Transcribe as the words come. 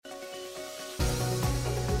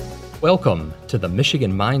Welcome to the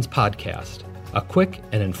Michigan Minds Podcast, a quick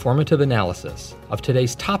and informative analysis of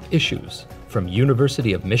today's top issues from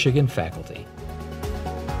University of Michigan faculty.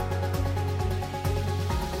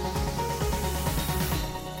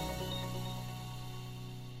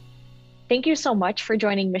 Thank you so much for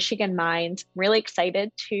joining Michigan Minds. Really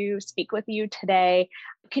excited to speak with you today.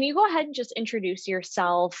 Can you go ahead and just introduce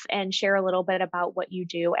yourself and share a little bit about what you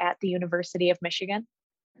do at the University of Michigan?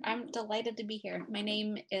 I'm delighted to be here. My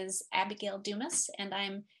name is Abigail Dumas, and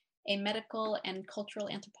I'm a medical and cultural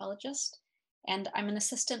anthropologist, and I'm an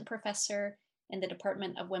assistant professor in the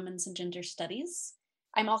Department of Women's and Gender Studies.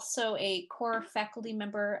 I'm also a core faculty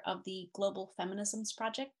member of the Global Feminisms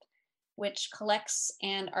Project, which collects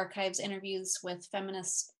and archives interviews with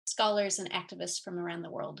feminist scholars and activists from around the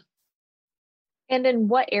world. And in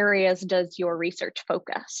what areas does your research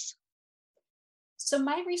focus? So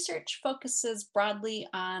my research focuses broadly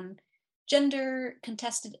on gender,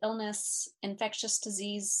 contested illness, infectious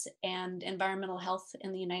disease, and environmental health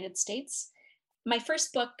in the United States. My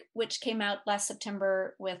first book, which came out last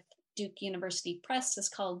September with Duke University Press, is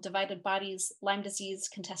called Divided Bodies: Lyme Disease,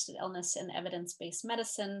 Contested Illness, and Evidence-Based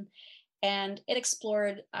Medicine. And it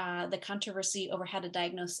explored the controversy over how to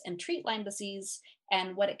diagnose and treat Lyme disease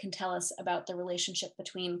and what it can tell us about the relationship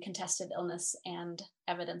between contested illness and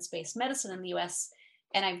evidence-based medicine in the US.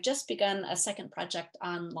 And I've just begun a second project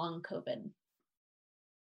on long COVID.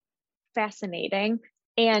 Fascinating.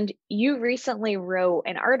 And you recently wrote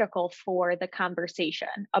an article for The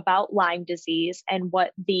Conversation about Lyme disease and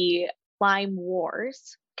what the Lyme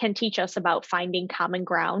wars can teach us about finding common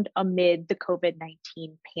ground amid the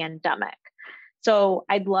COVID-19 pandemic. So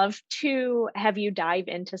I'd love to have you dive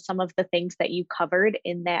into some of the things that you covered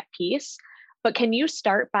in that piece. But can you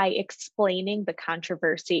start by explaining the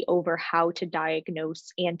controversy over how to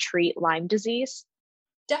diagnose and treat Lyme disease?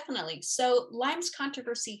 Definitely. So Lyme's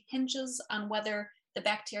controversy hinges on whether the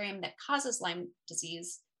bacterium that causes Lyme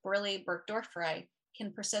disease, Borrelia burgdorferi,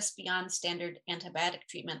 can persist beyond standard antibiotic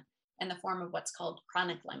treatment in the form of what's called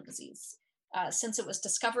chronic Lyme disease. Since it was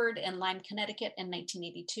discovered in Lyme, Connecticut in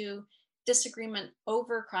 1982, disagreement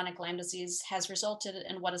over chronic Lyme disease has resulted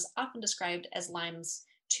in what is often described as Lyme's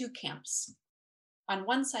two camps. On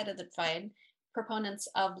one side of the divide, proponents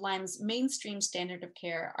of Lyme's mainstream standard of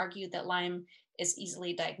care argue that Lyme is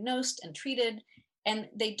easily diagnosed and treated, and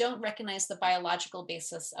they don't recognize the biological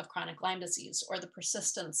basis of chronic Lyme disease or the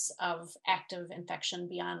persistence of active infection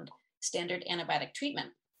beyond standard antibiotic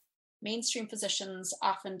treatment. Mainstream physicians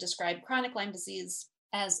often describe chronic Lyme disease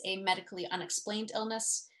as a medically unexplained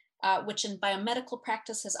illness, which in biomedical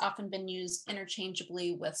practice has often been used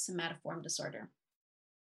interchangeably with somatoform disorder.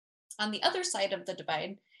 On the other side of the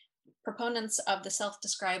divide, proponents of the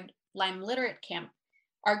self-described Lyme literate camp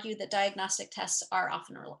argue that diagnostic tests are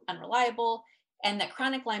often unreliable and that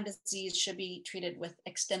chronic Lyme disease should be treated with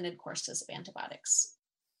extended courses of antibiotics.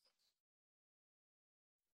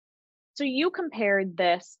 So you compared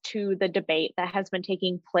this to the debate that has been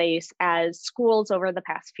taking place as schools over the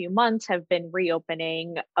past few months have been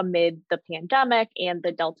reopening amid the pandemic and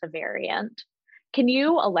the Delta variant. Can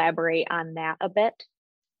you elaborate on that a bit?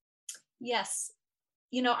 Yes.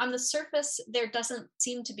 You know, on the surface, there doesn't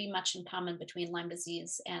seem to be much in common between Lyme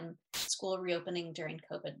disease and school reopening during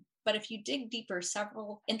COVID. But if you dig deeper,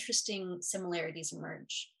 several interesting similarities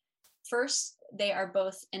emerge. First, they are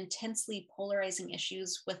both intensely polarizing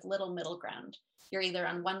issues with little middle ground. You're either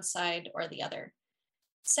on one side or the other.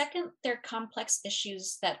 Second, they're complex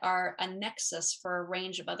issues that are a nexus for a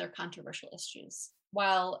range of other controversial issues.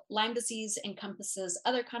 While Lyme disease encompasses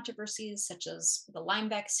other controversies such as the Lyme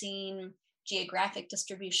vaccine, geographic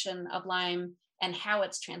distribution of Lyme, and how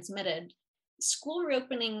it's transmitted, school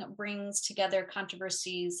reopening brings together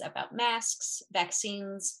controversies about masks,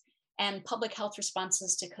 vaccines, and public health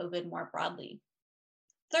responses to COVID more broadly.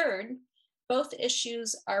 Third, both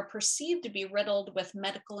issues are perceived to be riddled with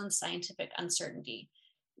medical and scientific uncertainty,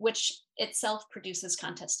 which itself produces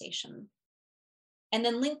contestation. And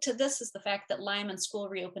then linked to this is the fact that Lyme and school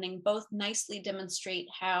reopening both nicely demonstrate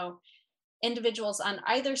how individuals on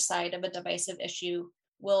either side of a divisive issue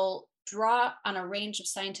will draw on a range of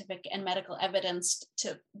scientific and medical evidence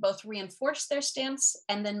to both reinforce their stance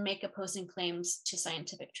and then make opposing claims to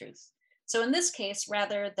scientific truth. So in this case,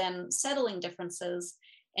 rather than settling differences,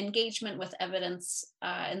 engagement with evidence,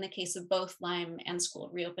 in the case of both Lyme and school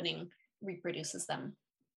reopening, reproduces them.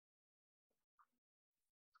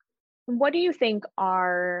 What do you think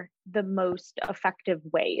are the most effective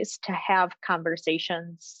ways to have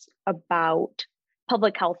conversations about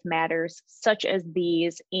public health matters such as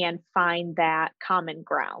these and find that common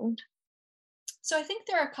ground? So I think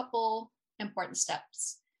there are a couple important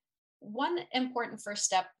steps. one important first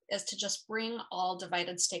step is to just bring all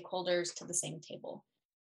divided stakeholders to the same table.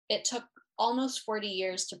 It took almost 40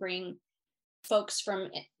 years to bring folks from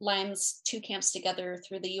Lyme's 2 camps together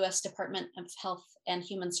through the U.S. Department of Health and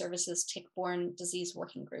Human Services Tick-Borne Disease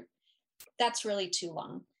Working Group. That's really too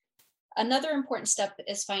long. Another important step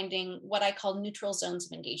is finding what I call neutral zones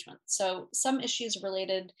of engagement. So some issues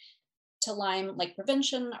related to Lyme, like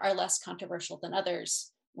prevention, are less controversial than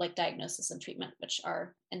others, like diagnosis and treatment, which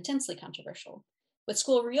are intensely controversial. With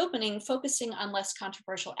school reopening, focusing on less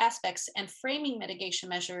controversial aspects and framing mitigation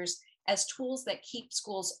measures as tools that keep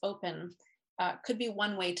schools open could be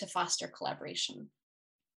one way to foster collaboration.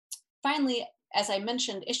 Finally, as I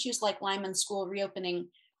mentioned, issues like Lyme and school reopening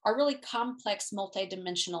are really complex,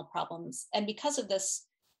 multidimensional problems. And because of this,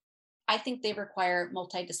 I think they require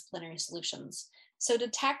multidisciplinary solutions. So to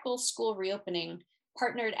tackle school reopening,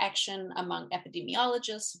 partnered action among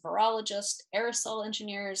epidemiologists, virologists, aerosol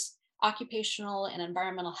engineers, occupational and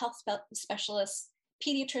environmental health specialists,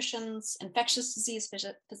 pediatricians, infectious disease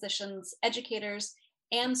physicians, educators,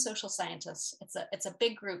 and social scientists. It's a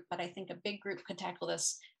big group, but I think a big group could tackle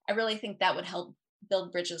this. I really think that would help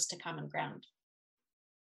build bridges to common ground.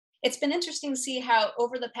 It's been interesting to see how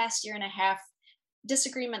over the past year and a half,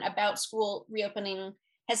 disagreement about school reopening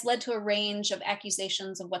has led to a range of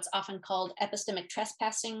accusations of what's often called epistemic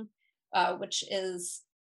trespassing, which is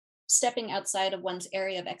stepping outside of one's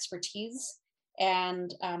area of expertise,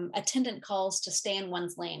 and attendant calls to stay in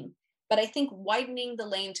one's lane. But I think widening the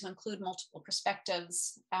lane to include multiple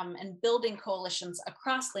perspectives and building coalitions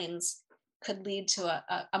across lanes could lead to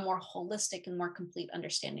a more holistic and more complete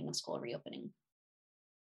understanding of school reopening.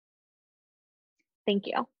 Thank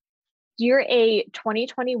you. You're a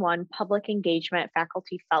 2021 Public Engagement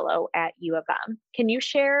Faculty Fellow at U of M. Can you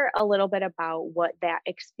share a little bit about what that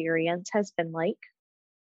experience has been like?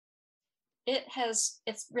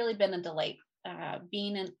 It's really been a delight.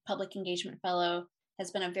 Being a Public Engagement Fellow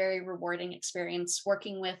has been a very rewarding experience.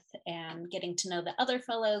 Working with and getting to know the other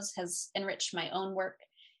fellows has enriched my own work.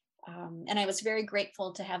 And I was very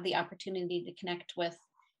grateful to have the opportunity to connect with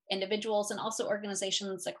individuals and also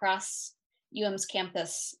organizations across UM's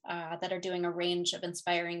campus that are doing a range of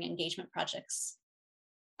inspiring engagement projects.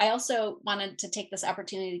 I also wanted to take this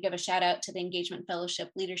opportunity to give a shout out to the Engagement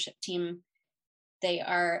Fellowship leadership team. They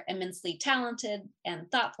are immensely talented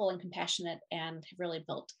and thoughtful and compassionate and have really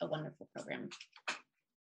built a wonderful program.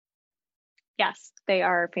 Yes, they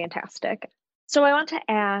are fantastic. So I want to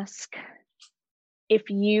ask if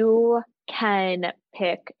you can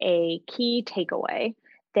pick a key takeaway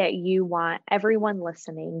that you want everyone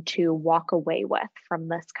listening to walk away with from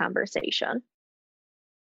this conversation.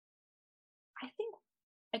 I think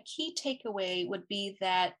a key takeaway would be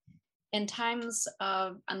that in times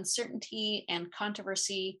of uncertainty and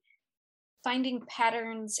controversy, finding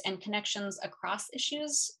patterns and connections across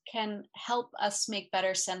issues can help us make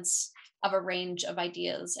better sense of a range of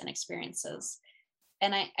ideas and experiences.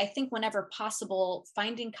 And I think whenever possible,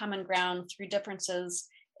 finding common ground through differences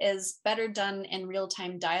is better done in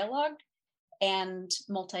real-time dialogue and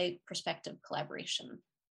multi-perspective collaboration.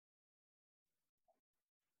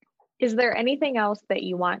 Is there anything else that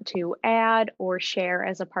you want to add or share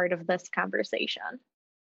as a part of this conversation?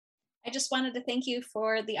 I just wanted to thank you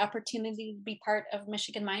for the opportunity to be part of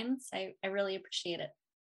Michigan Minds. I really appreciate it.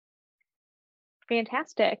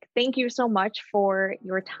 Fantastic. Thank you so much for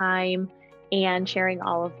your time and sharing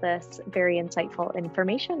all of this very insightful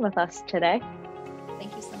information with us today.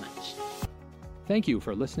 Thank you so much. Thank you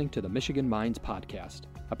for listening to the Michigan Minds podcast,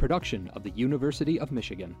 a production of the University of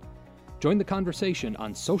Michigan. Join the conversation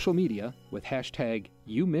on social media with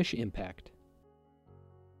 #UMichImpact.